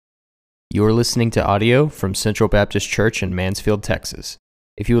You are listening to audio from Central Baptist Church in Mansfield, Texas.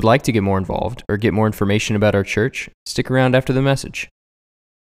 If you would like to get more involved or get more information about our church, stick around after the message.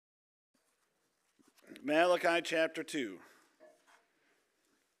 Malachi chapter 2.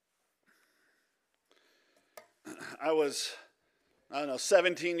 I was,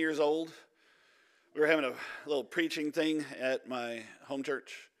 17 years old. We were having a little preaching thing at my home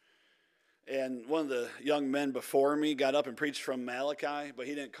church. And one of the young men before me got up and preached from Malachi, but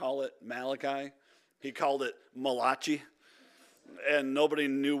he didn't call it Malachi. He called it Malachi. And nobody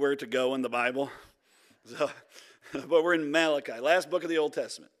knew where to go in the Bible. But we're in Malachi, last book of the Old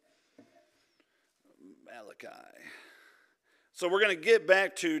Testament. Malachi. So we're going to get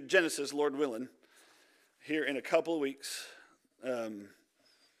back to Genesis, Lord willing, here in a couple of weeks.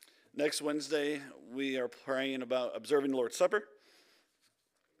 Next Wednesday, we are praying about observing the Lord's Supper.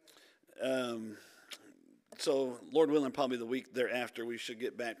 So, Lord willing, probably the week thereafter, we should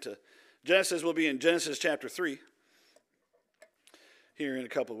get back to Genesis. We'll be in Genesis chapter 3 here in a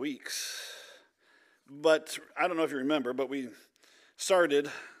couple of weeks. But I don't know if you remember, but we started,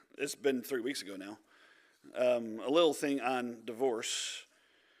 it's been 3 weeks ago now, a little thing on divorce.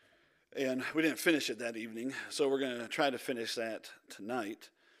 And we didn't finish it that evening, so we're going to try to finish that tonight.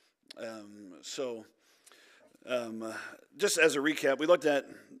 Just as a recap, we looked at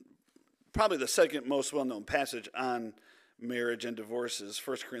probably the second most well-known passage on marriage and divorce is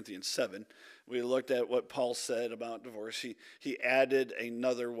 1 Corinthians 7. We looked at what Paul said about divorce. He added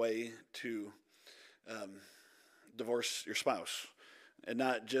another way to divorce your spouse, and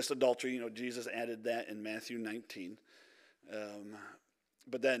not just adultery. You know, Jesus added that in Matthew 19.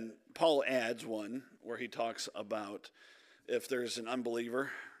 But then Paul adds one where he talks about if there's an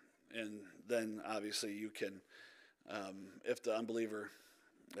unbeliever, and then obviously you can, if the unbeliever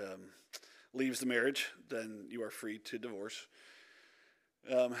leaves the marriage, then you are free to divorce.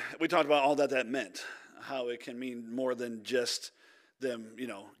 We talked about all that meant, how it can mean more than just them,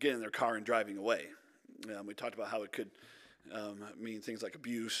 getting in their car and driving away. We talked about how it could mean things like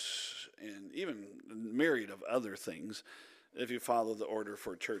abuse and even myriad of other things if you follow the order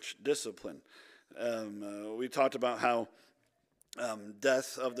for church discipline. We talked about how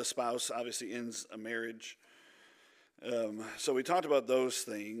death of the spouse obviously ends a marriage. So we talked about those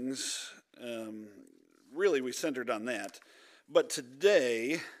things. Really, we centered on that. But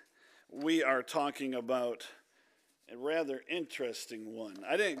today, we are talking about a rather interesting one.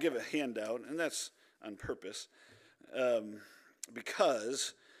 I didn't give a handout, and that's on purpose,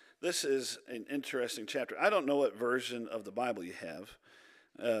 because this is an interesting chapter. I don't know what version of the Bible you have,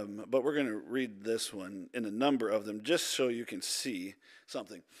 but we're going to read this one in a number of them just so you can see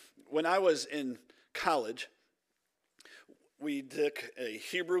something. When I was in college, we took a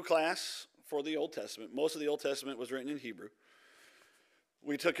Hebrew class for the Old Testament. Most of the Old Testament was written in Hebrew.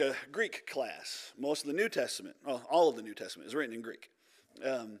 We took a Greek class. Most of the New Testament, well, all of the New Testament is written in Greek.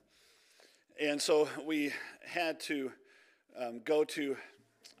 And so we had to go to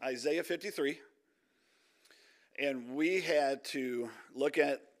Isaiah 53, and we had to look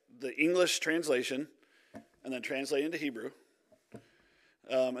at the English translation and then translate into Hebrew.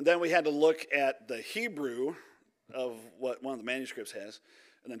 And then we had to look at the Hebrew of what one of the manuscripts has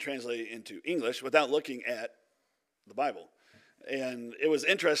and then translate it into English without looking at the Bible. And it was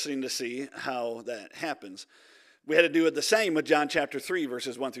interesting to see how that happens. We had to do it the same with John chapter 3,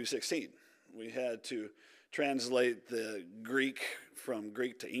 verses 1 through 16. We had to translate the Greek from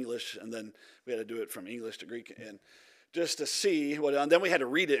Greek to English, and then we had to do it from English to Greek, and just to see what, and then we had to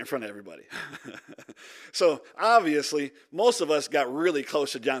read it in front of everybody. So obviously, most of us got really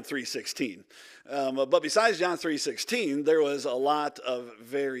close to John 3:16. But besides John 3:16, there was a lot of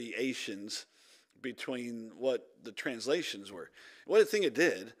variations between what the translations were. What a thing it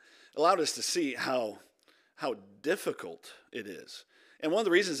did, allowed us to see how difficult it is. And one of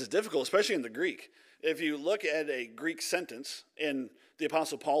the reasons it's difficult, especially in the Greek, if you look at a Greek sentence, and the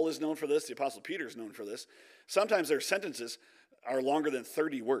Apostle Paul is known for this, the Apostle Peter is known for this, sometimes their sentences are longer than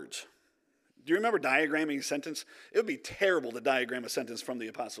 30 words. Do you remember diagramming a sentence? It would be terrible to diagram a sentence from the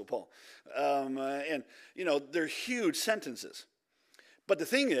Apostle Paul. They're huge sentences. But the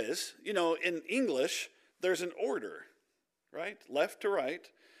thing is, in English, there's an order, right? Left to right.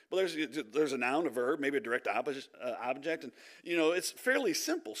 Well, there's a noun, a verb, maybe a direct object, and it's fairly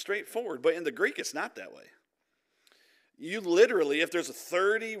simple, straightforward. But in the Greek, it's not that way. You literally, if there's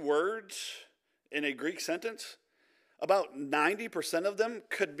 30 words in a Greek sentence, about 90% of them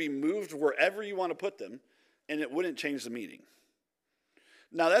could be moved wherever you want to put them, and it wouldn't change the meaning.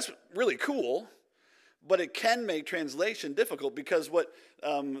 Now, that's really cool, but it can make translation difficult because what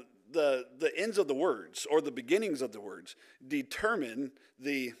the ends of the words or the beginnings of the words determine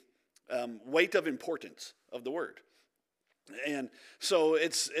the weight of importance of the word. And so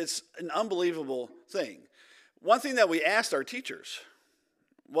it's an unbelievable thing. One thing that we asked our teachers,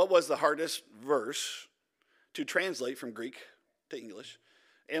 what was the hardest verse to translate from Greek to English?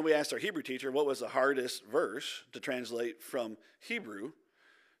 And we asked our Hebrew teacher, what was the hardest verse to translate from Hebrew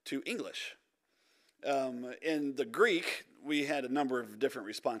to English? In the Greek, we had a number of different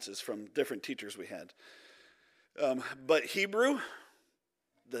responses from different teachers we had. But Hebrew,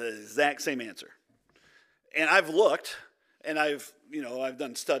 the exact same answer. And I've looked, and I've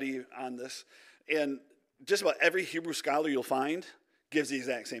done study on this, and just about every Hebrew scholar you'll find gives the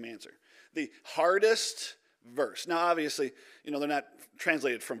exact same answer. The hardest verse. Now, obviously, they're not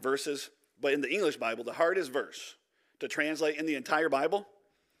translated from verses, but in the English Bible, the hardest verse to translate in the entire Bible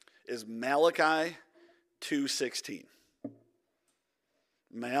is Malachi 2:16.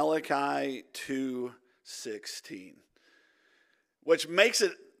 Malachi 2:16. Which makes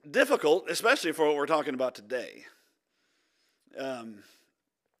it difficult, especially for what we're talking about today.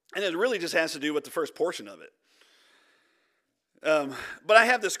 And it really just has to do with the first portion of it. But I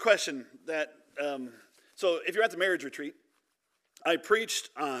have this question that, so if you're at the marriage retreat, I preached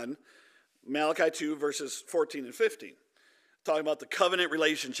on Malachi 2, verses 14 and 15, talking about the covenant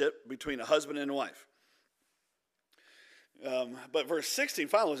relationship between a husband and a wife. But verse 16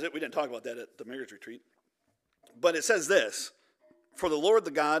 follows it. We didn't talk about that at the marriage retreat. But it says this, for the Lord,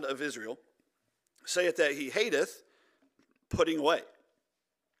 the God of Israel, saith that he hateth putting away.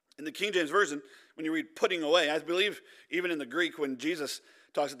 In the King James Version, when you read putting away, I believe even in the Greek, when Jesus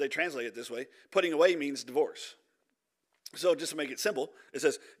talks, they translate it this way, putting away means divorce. So just to make it simple, it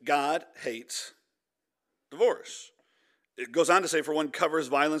says, God hates divorce. It goes on to say, for one covers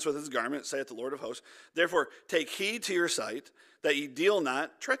violence with his garment, saith the Lord of hosts. Therefore, take heed to your sight, that ye deal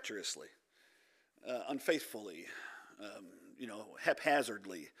not treacherously, unfaithfully,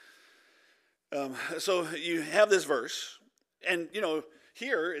 haphazardly. So you have this verse, and,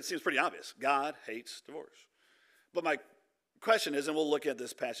 here it seems pretty obvious. God hates divorce. But my question is, and we'll look at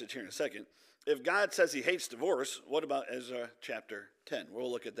this passage here in a second, if God says he hates divorce, what about Ezra chapter 10? We'll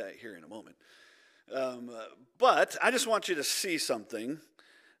look at that here in a moment. But I just want you to see something.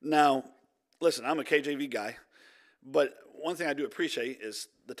 Now, listen, I'm a KJV guy, but one thing I do appreciate is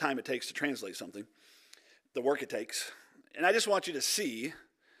the time it takes to translate something, the work it takes. And I just want you to see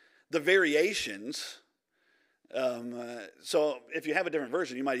the variations. So if you have a different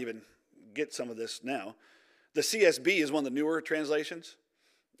version, you might even get some of this now. The CSB is one of the newer translations.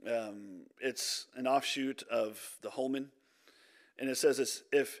 It's an offshoot of the Holman. And it says this,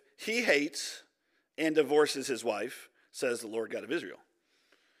 if he hates and divorces his wife, says the Lord God of Israel.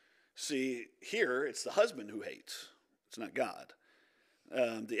 See, here it's the husband who hates. It's not God.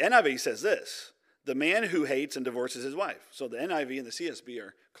 The NIV says this, the man who hates and divorces his wife. So the NIV and the CSB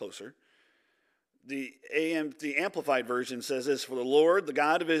are closer. The Amplified Version says this, for the Lord, the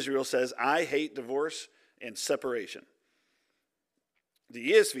God of Israel, says, I hate divorce and separation.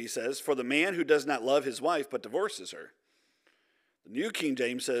 The ESV says, for the man who does not love his wife but divorces her. The New King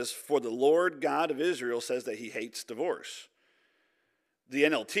James says, for the Lord God of Israel says that he hates divorce. The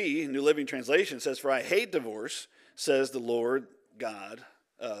NLT, New Living Translation, says, for I hate divorce, says the Lord God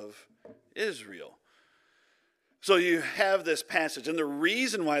of Israel. So you have this passage, and the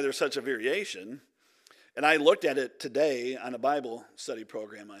reason why there's such a variation, and I looked at it today on a Bible study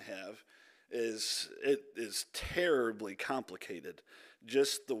program I have, is it is terribly complicated,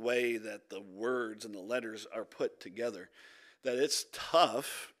 just the way that the words and the letters are put together, that it's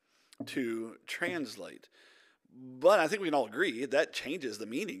tough to translate. But I think we can all agree that changes the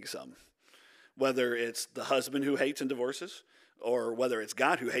meaning some, whether it's the husband who hates and divorces, or whether it's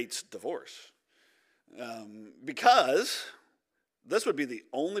God who hates divorce. Because this would be the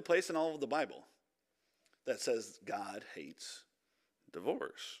only place in all of the Bible that says God hates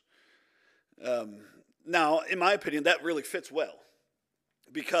divorce. Now, in my opinion, that really fits well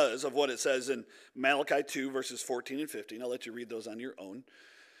because of what it says in Malachi 2, verses 14 and 15. I'll let you read those on your own.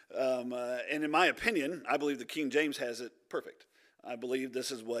 And in my opinion, I believe the King James has it perfect. I believe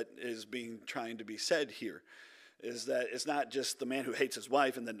this is what is trying to be said here, is that it's not just the man who hates his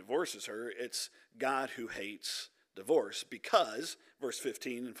wife and then divorces her, it's God who hates divorce because, verse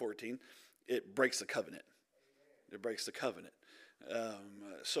 15 and 14, it breaks the covenant. It breaks the covenant.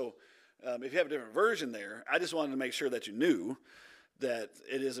 So if you have a different version there, I just wanted to make sure that you knew that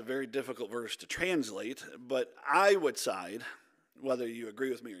it is a very difficult verse to translate, but I would side, whether you agree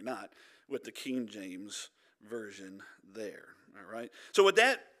with me or not, with the King James version there, all right? So with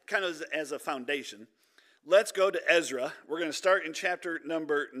that kind of as a foundation, let's go to Ezra. We're going to start in chapter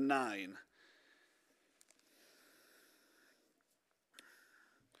number 9.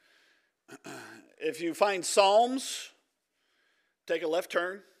 If you find Psalms, take a left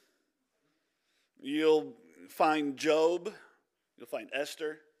turn. You'll find Job. You'll find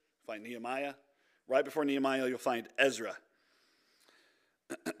Esther. Find Nehemiah. Right before Nehemiah, you'll find Ezra.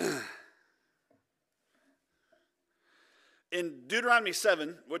 In Deuteronomy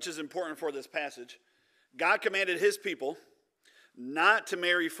 7, which is important for this passage, God commanded his people not to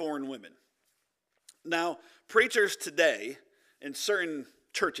marry foreign women. Now, preachers today in certain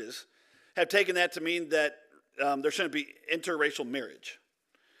churches have taken that to mean that there shouldn't be interracial marriage.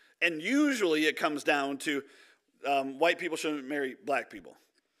 And usually it comes down to white people shouldn't marry black people.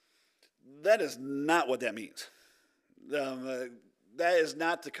 That is not what that means. That is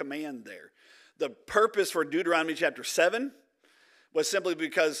not the command there. The purpose for Deuteronomy chapter 7 was simply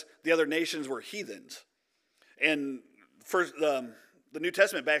because the other nations were heathens. And first, the New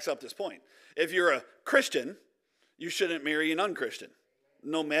Testament backs up this point. If you're a Christian, you shouldn't marry an unchristian,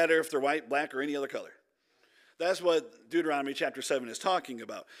 no matter if they're white, black, or any other color. That's what Deuteronomy chapter 7 is talking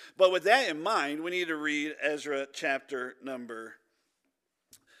about. But with that in mind, we need to read Ezra chapter number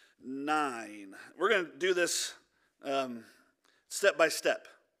 9. We're going to do this step by step.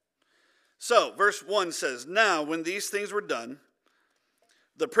 So, verse 1 says, "Now, when these things were done,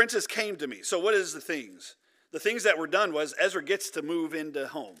 the princes came to me." So what is the things? The things that were done was Ezra gets to move into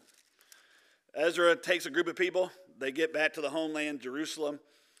home. Ezra takes a group of people. They get back to the homeland, Jerusalem.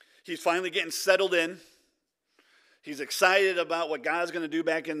 He's finally getting settled in. He's excited about what God's going to do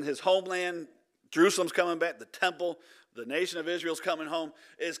back in his homeland. Jerusalem's coming back. The temple, the nation of Israel's coming home.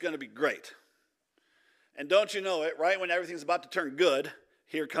 It's going to be great. And don't you know it, right when everything's about to turn good,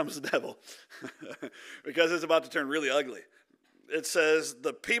 here comes the devil. Because it's about to turn really ugly. It says,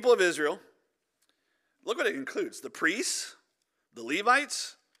 the people of Israel, look what it includes. The priests, the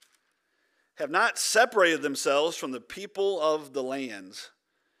Levites, have not separated themselves from the people of the lands,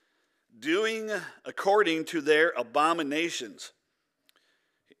 doing according to their abominations.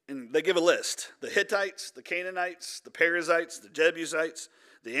 And they give a list. The Hittites, the Canaanites, the Perizzites, the Jebusites,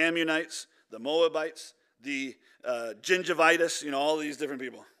 the Ammonites, the Moabites, the Gingivitis, all these different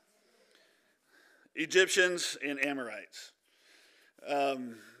people. Egyptians and Amorites.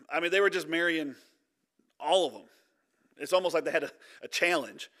 They were just marrying all of them. It's almost like they had a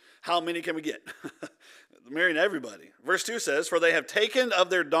challenge. How many can we get? Marrying everybody. Verse 2 says, "For they have taken of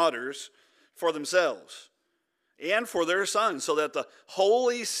their daughters for themselves and for their sons, so that the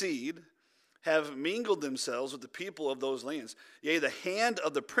holy seed have mingled themselves with the people of those lands. Yea, the hand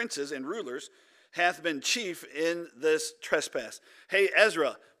of the princes and rulers hath been chief in this trespass." Hey,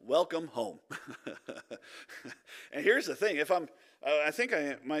 Ezra, welcome home. And here's the thing. I think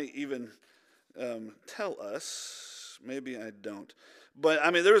I might even tell us. Maybe I don't.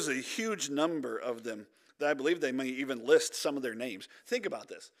 But, there's a huge number of them that I believe they may even list some of their names. Think about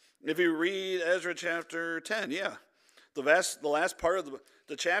this. If you read Ezra chapter 10, the last part of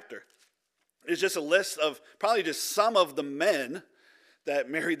the chapter is just a list of probably just some of the men that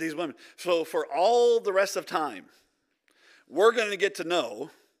married these women. So for all the rest of time, we're going to get to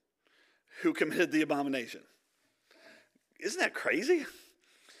know who committed the abomination. Isn't that crazy?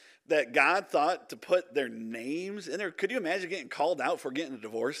 That God thought to put their names in there. Could you imagine getting called out for getting a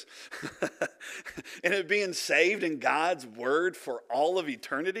divorce? And it being saved in God's word for all of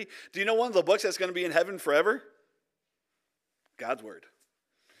eternity? Do you know one of the books that's going to be in heaven forever? God's word.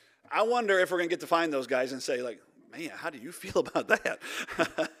 I wonder if we're going to get to find those guys and say, man, how do you feel about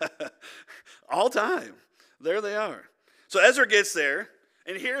that? All time. There they are. So Ezra gets there,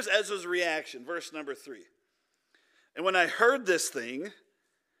 and here's Ezra's reaction, verse number 3. "And when I heard this thing,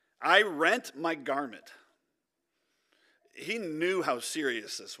 I rent my garment." He knew how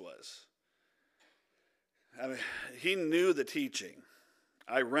serious this was. He knew the teaching.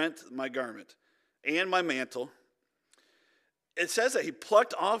 "I rent my garment and my mantle." It says that he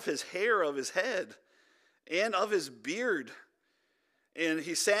plucked off his hair of his head and of his beard. And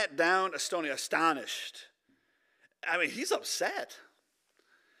he sat down astonished. He's upset.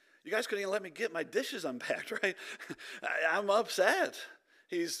 You guys couldn't even let me get my dishes unpacked, right? I'm upset.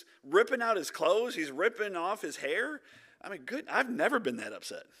 He's ripping out his clothes. He's ripping off his hair. Good. I've never been that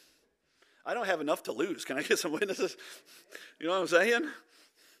upset. I don't have enough to lose. Can I get some witnesses? You know what I'm saying?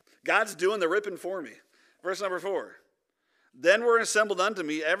 God's doing the ripping for me. Verse number 4. "Then were assembled unto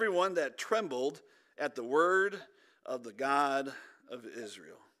me everyone that trembled at the word of the God of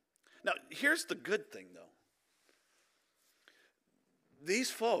Israel." Now, here's the good thing, though. These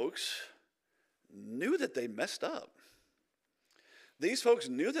folks knew that they messed up. These folks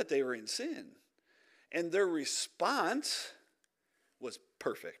knew that they were in sin. And their response was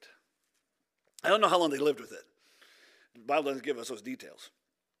perfect. I don't know how long they lived with it. The Bible doesn't give us those details.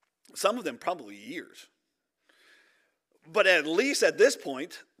 Some of them probably years. But at least at this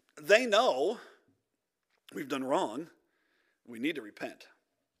point, they know we've done wrong. We need to repent.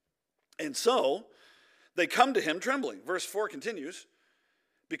 And so they come to him trembling. Verse 4 continues,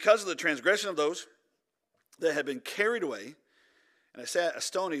 because of the transgression of those that had been carried away, and I sat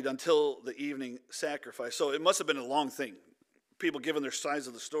astonied until the evening sacrifice. So it must have been a long thing. People giving their sides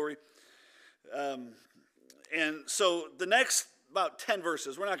of the story. And so the next about 10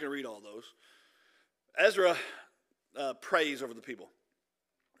 verses, we're not going to read all those. Ezra prays over the people.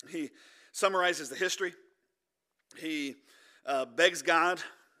 He summarizes the history. He begs God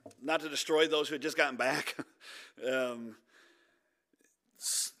not to destroy those who had just gotten back.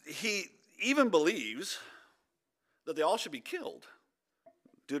 He even believes that they all should be killed.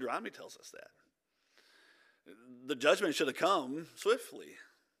 Deuteronomy tells us that. The judgment should have come swiftly.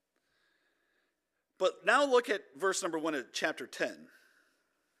 But now look at verse number 1 of chapter 10.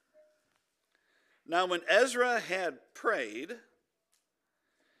 Now when Ezra had prayed,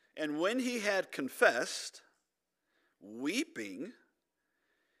 and when he had confessed, weeping,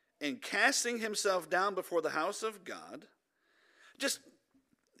 and casting himself down before the house of God, just,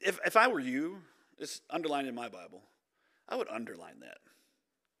 if I were you, it's underlined in my Bible, I would underline that.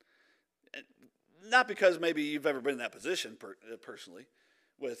 Not because maybe you've ever been in that position personally,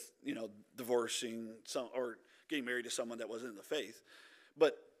 with, divorcing or getting married to someone that wasn't in the faith,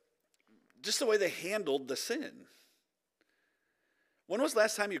 but just the way they handled the sin. When was the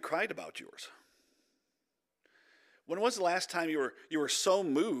last time you cried about yours? When was the last time you were so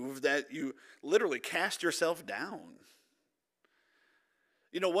moved that you literally cast yourself down?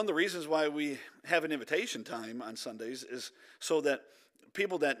 One of the reasons why we have an invitation time on Sundays is so that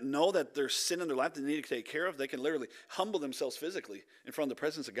people that know that there's sin in their life that they need to take care of, they can literally humble themselves physically in front of the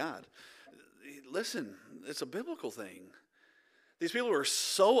presence of God. Listen, it's a biblical thing. These people were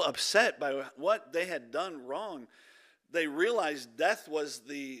so upset by what they had done wrong, they realized death was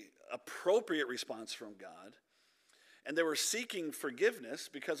the appropriate response from God, and they were seeking forgiveness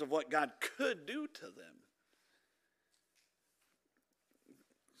because of what God could do to them.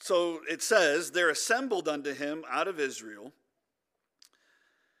 So it says, there assembled unto him out of Israel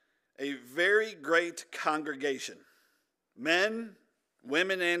a very great congregation, men,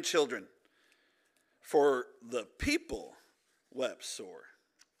 women, and children, for the people wept sore.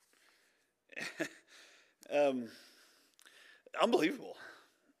 Unbelievable.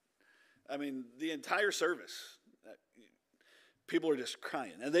 I mean, the entire service, people are just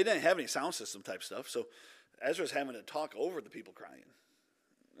crying. And they didn't have any sound system type stuff, so Ezra's having to talk over the people crying.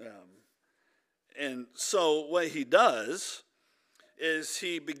 And so what he does is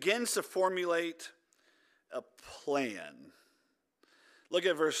he begins to formulate a plan. Look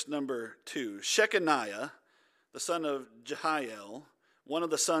at verse number 2. Shechaniah, the son of Jehiel, one of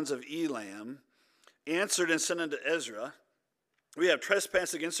the sons of Elam, answered and said unto Ezra, we have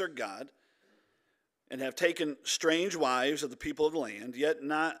trespassed against our God, and have taken strange wives of the people of the land, yet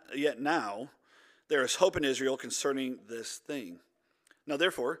now there is hope in Israel concerning this thing. Now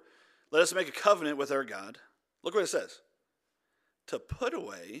therefore, let us make a covenant with our God. Look what it says. To put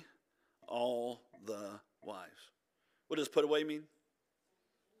away all the wives. What does put away mean?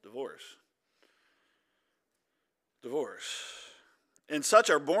 Divorce. Divorce. And such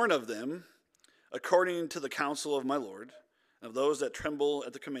are born of them, according to the counsel of my Lord, and of those that tremble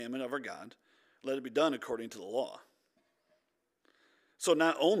at the commandment of our God, let it be done according to the law. So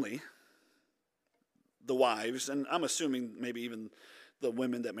not only the wives, and I'm assuming maybe even the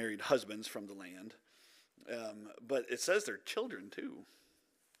women that married husbands from the land, but it says their children too,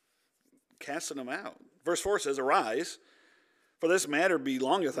 casting them out. Verse 4 says, arise, for this matter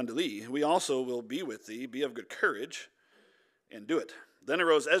belongeth unto thee. We also will be with thee. Be of good courage, and do it. Then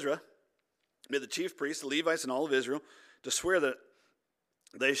arose Ezra, made the chief priests, the Levites, and all of Israel, to swear that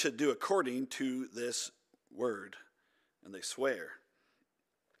they should do according to this word. And they swear.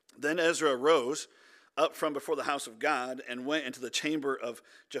 Then Ezra arose up from before the house of God, and went into the chamber of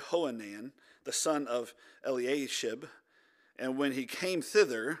Jehohanan, the son of Eliashib. And when he came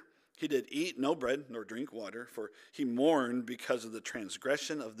thither, he did eat no bread nor drink water, for he mourned because of the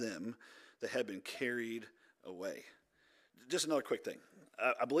transgression of them that had been carried away. Just another quick thing.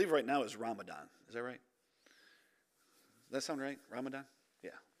 I believe right now is Ramadan. Is that right? Does that sound right? Ramadan?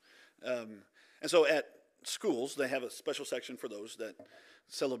 Yeah. And so at schools, they have a special section for those that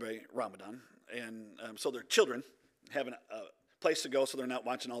celebrate Ramadan. And so their children have a place to go so they're not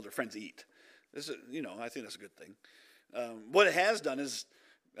watching all their friends eat. This is, I think that's a good thing. What it has done is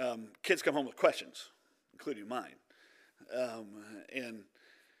kids come home with questions, including mine. I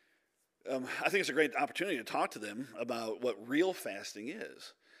think it's a great opportunity to talk to them about what real fasting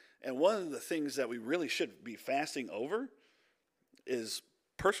is. And one of the things that we really should be fasting over is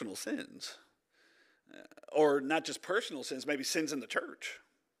personal sins. Or not just personal sins, maybe sins in the church.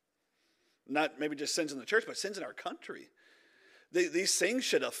 Not maybe just sins in the church, but sins in our country. These things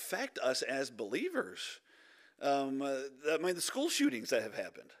should affect us as believers. The school shootings that have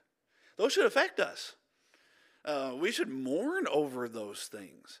happened, those should affect us. We should mourn over those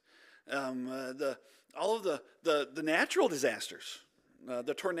things. All of the natural disasters,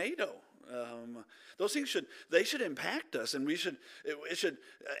 the tornado, those things should impact us, and it should,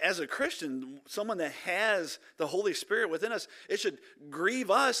 as a Christian, someone that has the Holy Spirit within us, it should grieve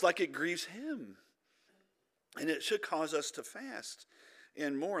us like it grieves Him, and it should cause us to fast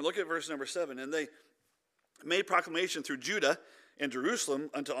and mourn. Look at verse number 7. And they made proclamation through Judah and Jerusalem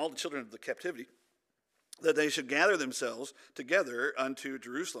unto all the children of the captivity, that they should gather themselves together unto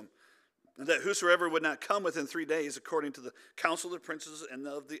Jerusalem, and that whosoever would not come within 3 days, according to the counsel of the princes and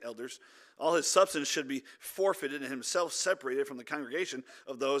of the elders, all his substance should be forfeited, and himself separated from the congregation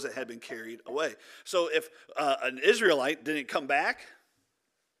of those that had been carried away. So if an Israelite didn't come back,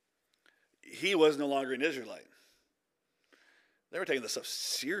 he was no longer an Israelite. They were taking this stuff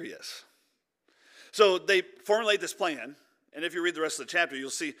serious. So they formulate this plan, and if you read the rest of the chapter, you'll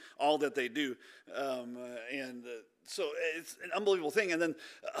see all that they do. So it's an unbelievable thing. And then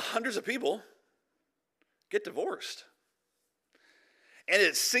hundreds of people get divorced. And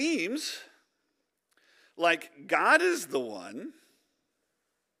it seems like God is the one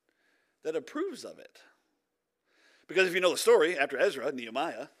that approves of it. Because if you know the story, after Ezra,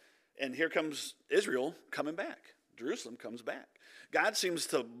 Nehemiah, and here comes Israel coming back. Jerusalem comes back. God seems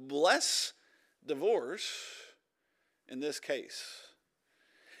to bless divorce in this case.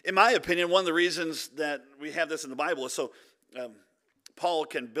 In my opinion, one of the reasons that we have this in the Bible is so Paul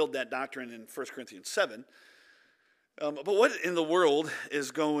can build that doctrine in 1 Corinthians 7. But what in the world is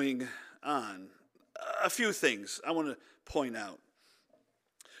going on? A few things I want to point out.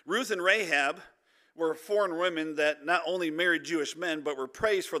 Ruth and Rahab were foreign women that not only married Jewish men, but were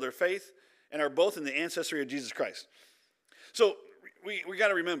praised for their faith and are both in the ancestry of Jesus Christ. So we got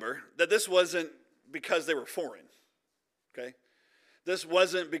to remember that this wasn't because they were foreign, okay? This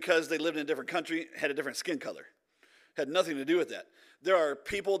wasn't because they lived in a different country, had a different skin color. Had nothing to do with that. There are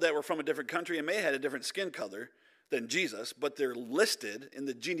people that were from a different country and may have had a different skin color than Jesus, but they're listed in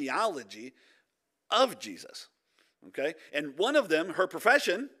the genealogy of Jesus, okay? And one of them, her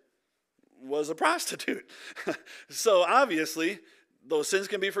profession, was a prostitute. So obviously, those sins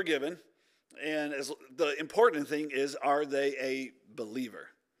can be forgiven. And the important thing is, are they a believer?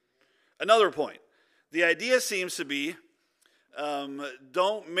 Another point. The idea seems to be,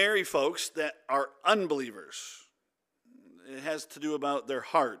 don't marry folks that are unbelievers. It has to do about their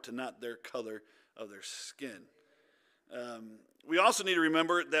heart and not their color of their skin. We also need to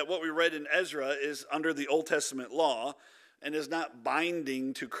remember that what we read in Ezra is under the Old Testament law and is not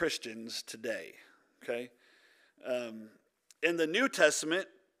binding to Christians today. Okay? In the New Testament,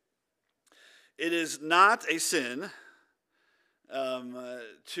 it is not a sin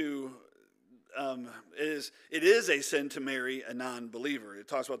it is a sin to marry a non-believer. It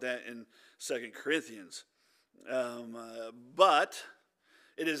talks about that in 2 Corinthians. But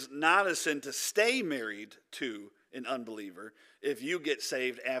it is not a sin to stay married to an unbeliever if you get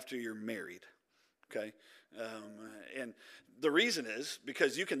saved after you're married. Okay? And the reason is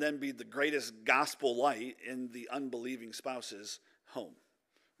because you can then be the greatest gospel light in the unbelieving spouse's home.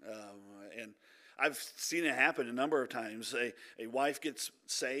 And I've seen it happen a number of times. A wife gets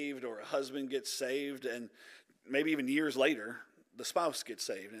saved or a husband gets saved, and maybe even years later, the spouse gets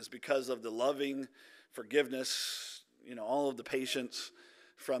saved. And it's because of the loving forgiveness, all of the patience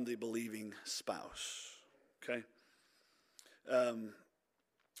from the believing spouse. Okay?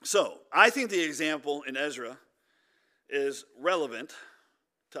 So I think the example in Ezra is relevant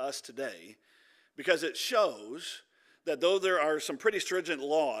to us today because it shows that though there are some pretty stringent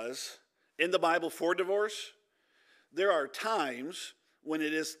laws in the Bible for divorce, there are times when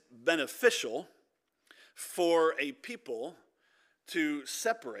it is beneficial for a people to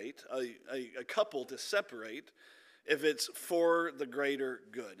separate, a couple to separate, if it's for the greater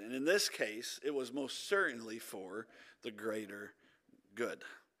good. And in this case, it was most certainly for the greater good.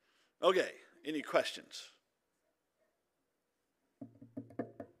 Okay, any questions?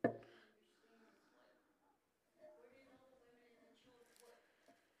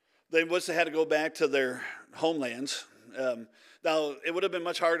 They must have had to go back to their homelands. Now, it would have been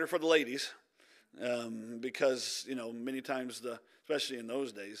much harder for the ladies because, many times, especially in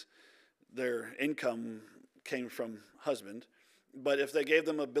those days, their income came from husband. But if they gave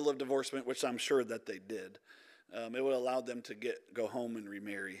them a bill of divorcement, which I'm sure that they did, it would have allowed them to go home and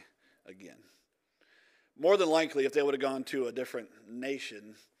remarry again. More than likely, if they would have gone to a different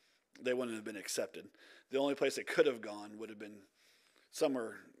nation, they wouldn't have been accepted. The only place they could have gone would have been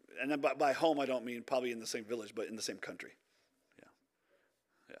somewhere, and then by home I don't mean probably in the same village, but in the same country.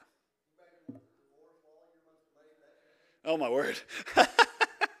 Yeah. Oh my word.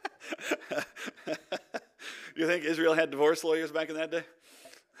 You think Israel had divorce lawyers back in that day?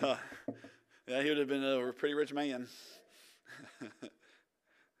 Yeah, he would have been a pretty rich man.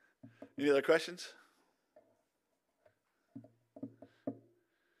 Any other questions?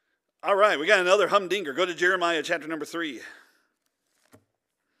 All right, we got another humdinger. Go to Jeremiah chapter number 3.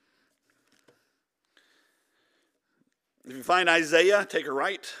 If you find Isaiah, take a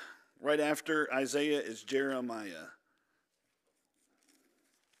right. Right after Isaiah is Jeremiah.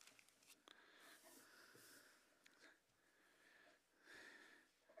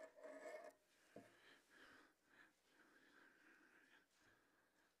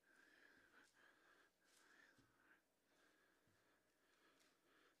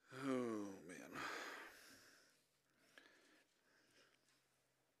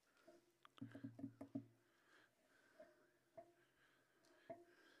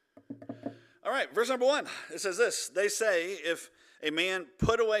 All right, verse number 1. It says this. They say, if a man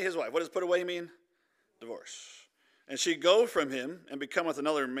put away his wife. What does put away mean? Divorce. And she go from him and becometh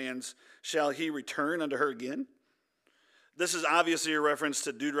another man's, shall he return unto her again? This is obviously a reference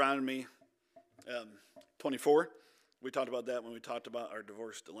to Deuteronomy 24. We talked about that when we talked about our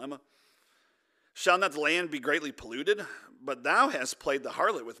divorce dilemma. Shall not the land be greatly polluted? But thou hast played the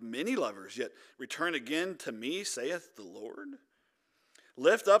harlot with many lovers, yet return again to me, saith the Lord.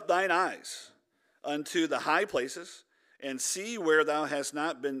 Lift up thine eyes unto the high places, and see where thou hast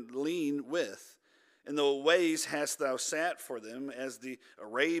not been lean with. In the ways hast thou sat for them as the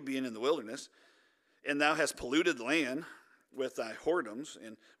Arabian in the wilderness, and thou hast polluted the land with thy whoredoms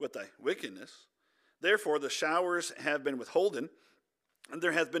and with thy wickedness. Therefore the showers have been withholden, and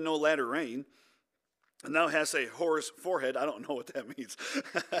there hath been no latter rain. And thou hast a whore's forehead. I don't know what that means.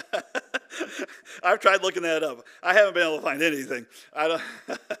 I've tried looking that up. I haven't been able to find anything.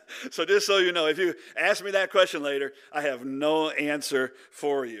 So just so you know, if you ask me that question later, I have no answer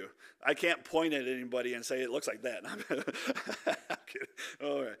for you. I can't point at anybody and say it looks like that. I'm kidding.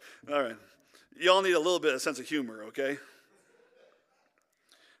 All right. You all need a little bit of sense of humor, okay?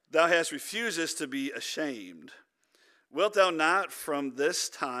 Thou hast refusest to be ashamed. Wilt thou not from this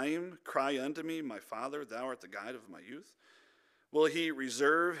time cry unto me, my father, thou art the guide of my youth? Will he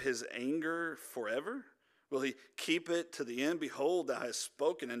reserve his anger forever? Will he keep it to the end? Behold, thou hast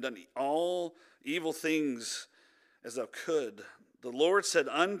spoken and done all evil things as thou could. The Lord said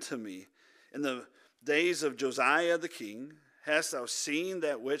unto me, in the days of Josiah the king, hast thou seen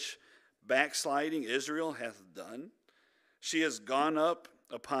that which backsliding Israel hath done? She has gone up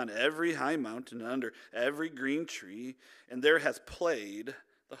upon every high mountain, and under every green tree, and there hath played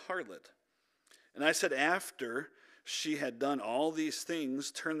the harlot. And I said, after she had done all these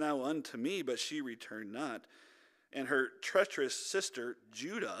things, turn thou unto me, but she returned not. And her treacherous sister,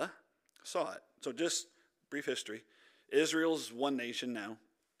 Judah, saw it. So just brief history. Israel's one nation now.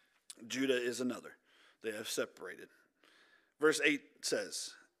 Judah is another. They have separated. Verse 8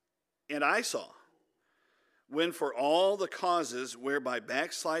 says, and I saw, when for all the causes whereby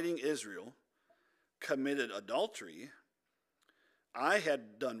backsliding Israel committed adultery, I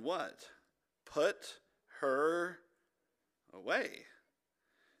had done what? Put her away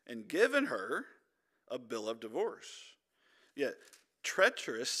and given her a bill of divorce. Yet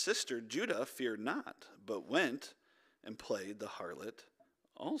treacherous sister Judah feared not, but went and played the harlot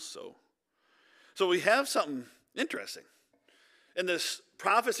also. So we have something interesting. In this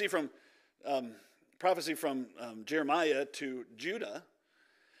prophecy from Jeremiah to Judah,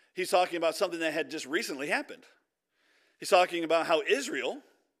 he's talking about something that had just recently happened. He's talking about how Israel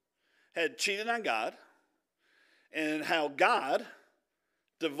had cheated on God and how God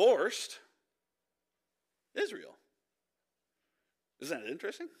divorced Israel. Isn't that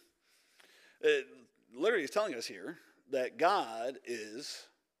interesting? It literally is telling us here that God is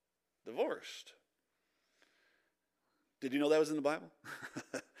divorced. Did you know that was in the Bible?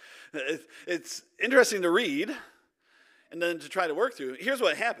 It's interesting to read and then to try to work through. Here's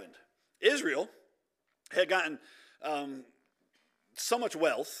what happened. Israel had gotten so much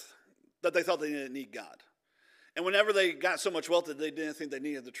wealth that they thought they didn't need God. And whenever they got so much wealth that they didn't think they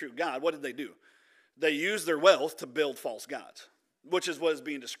needed the true God, what did they do? They used their wealth to build false gods, which is what is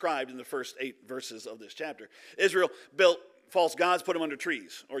being described in the first 8 verses of this chapter. Israel built false gods, put them under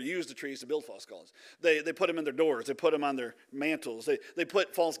trees, or used the trees to build false gods. They put them in their doors. They put them on their mantles. They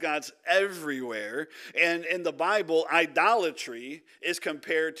put false gods everywhere. And in the Bible, idolatry is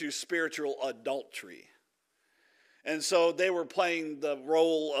compared to spiritual adultery. And so they were playing the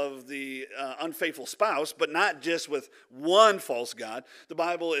role of the unfaithful spouse, but not just with one false god. The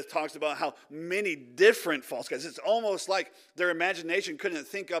Bible talks about how many different false gods. It's almost like their imagination couldn't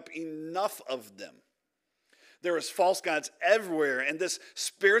think up enough of them. There was false gods everywhere, and this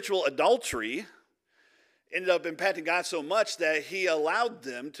spiritual adultery ended up impacting God so much that he allowed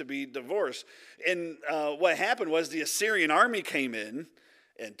them to be divorced. And what happened was the Assyrian army came in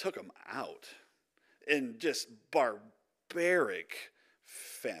and took them out in just barbaric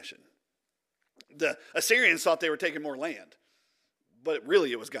fashion. The Assyrians thought they were taking more land, but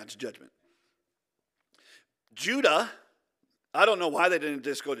really it was God's judgment. Judah, I don't know why they didn't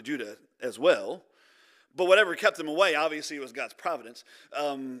just go to Judah as well, but whatever kept them away, obviously it was God's providence.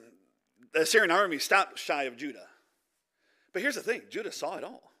 The Assyrian army stopped shy of Judah. But here's the thing, Judah saw it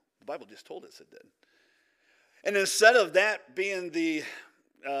all. The Bible just told us it did. And instead of that being the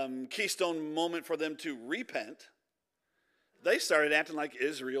keystone moment for them to repent, they started acting like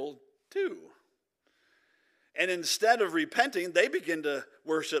Israel too. And instead of repenting, they begin to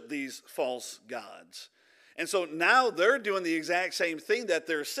worship these false gods. And so now they're doing the exact same thing that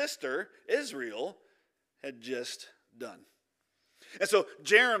their sister, Israel, had just done. And so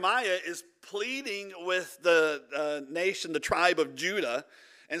Jeremiah is pleading with the nation, the tribe of Judah,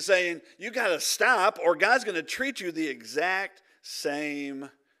 and saying, you got to stop or God's going to treat you the exact same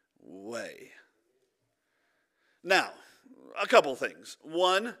way. Now, a couple things.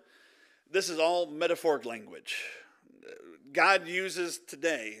 One, this is all metaphoric language. God uses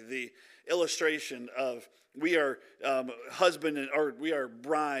today the illustration of we are husband or we are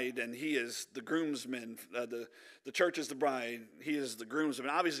bride and he is the groomsman. The church is the bride, he is the groomsman.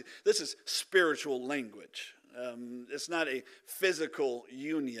 Obviously, this is spiritual language. It's not a physical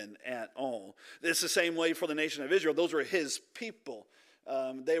union at all. It's the same way for the nation of Israel. Those were his people.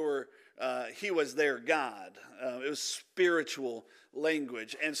 He was their God. It was spiritual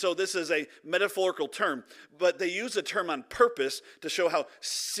language. And so this is a metaphorical term, but they use the term on purpose to show how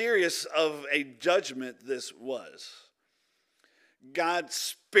serious of a judgment this was. God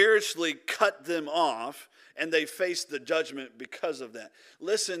spiritually cut them off, and they faced the judgment because of that.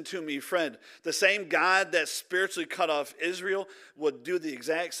 Listen to me, friend. The same God that spiritually cut off Israel would do the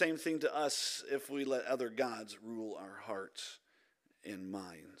exact same thing to us if we let other gods rule our hearts and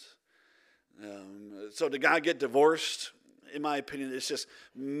minds. So did God get divorced? In my opinion, it's just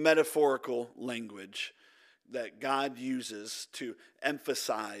metaphorical language that God uses to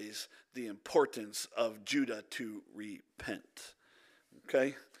emphasize the importance of Judah to repent.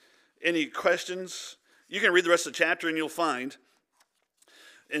 Okay? Any questions? You can read the rest of the chapter and you'll find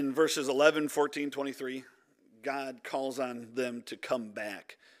in verses 11, 14, 23, God calls on them to come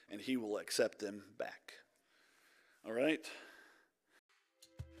back and he will accept them back. All right?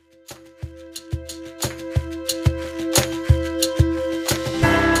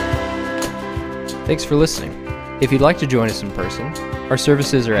 Thanks for listening. If you'd like to join us in person, our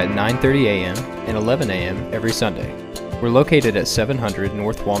services are at 9:30 a.m. and 11 a.m. every Sunday. We're located at 700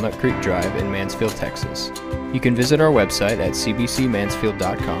 North Walnut Creek Drive in Mansfield, Texas. You can visit our website at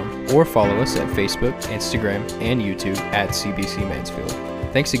cbcmansfield.com or follow us at Facebook, Instagram, and YouTube at CBC Mansfield.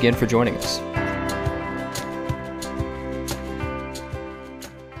 Thanks again for joining us.